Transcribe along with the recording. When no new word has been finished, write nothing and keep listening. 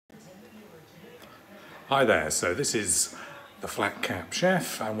Hi there, so this is the Flat Cap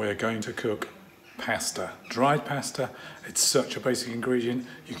Chef and we're going to cook pasta, dried pasta. It's such a basic ingredient,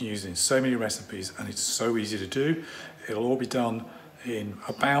 you can use it in so many recipes and it's so easy to do. It'll all be done in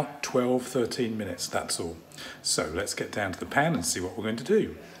about 12-13 minutes, that's all. So let's get down to the pan and see what we're going to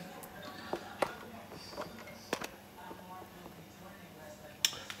do.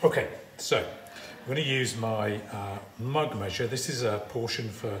 Okay, so I'm going to use my mug measure. This is a portion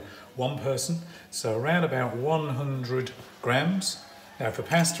for one person, so around about 100 grams. Now for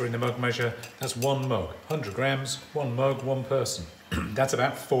pasta in the mug measure, that's one mug. 100 grams, one mug, one person. That's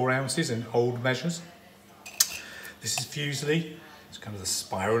about 4 ounces in old measures. This is fusilli. It's kind of the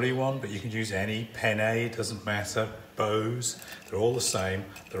spirally one, but you can use any. Penne, doesn't matter. Bows, they're all the same.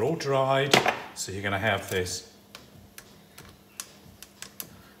 They're all dried, so you're going to have this.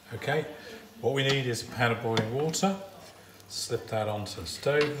 Okay. What we need is a pan of boiling water. Slip that onto the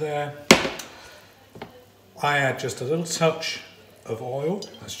stove there. I add just a little touch of oil.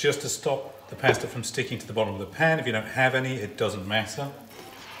 That's just to stop the pasta from sticking to the bottom of the pan. If you don't have any, it doesn't matter.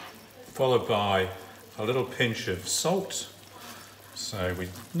 Followed by a little pinch of salt. So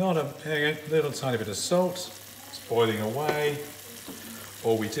little tiny bit of salt. It's boiling away.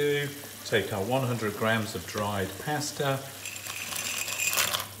 All we do, take our 100 grams of dried pasta,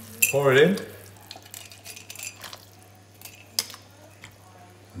 pour it in,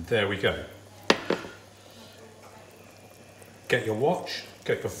 and there we go. Get your watch,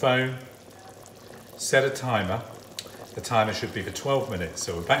 get your phone, set a timer. The timer should be for 12 minutes.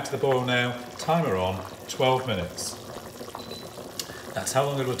 So we're back to the boil now, timer on, 12 minutes. That's how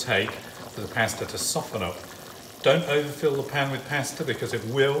long it will take for the pasta to soften up. Don't overfill the pan with pasta because it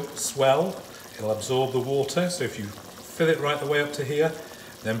will swell. It'll absorb the water, so if you fill it right the way up to here,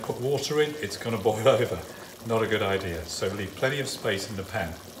 then put water in, it's going to boil over. Not a good idea. So leave plenty of space in the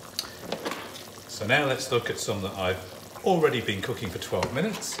pan. So now let's look at some that I've already been cooking for 12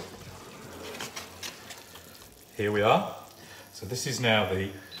 minutes. Here we are. So this is now the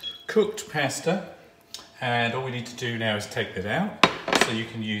cooked pasta. And all we need to do now is take it out. So you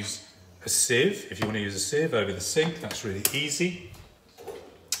can use a sieve. If you want to use a sieve over the sink, that's really easy.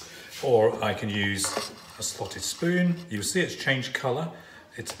 Or I can use a slotted spoon. You'll see it's changed colour.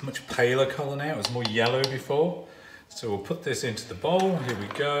 It's a much paler colour now, it was more yellow before. So we'll put this into the bowl, here we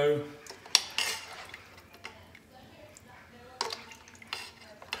go.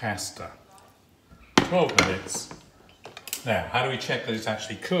 Pasta, 12 minutes. Now, how do we check that it's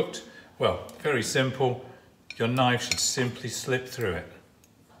actually cooked? Well, very simple. Your knife should simply slip through it.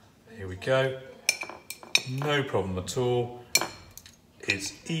 Here we go, no problem at all.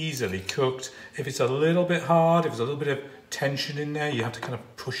 It's easily cooked. If it's a little bit hard, if there's a little bit of tension in there, you have to kind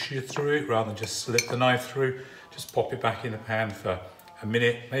of push you through it rather than just slip the knife through. Just pop it back in the pan for a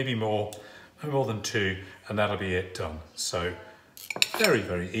minute, maybe more than 2, and that'll be it done. So very,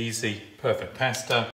 very easy, perfect pasta.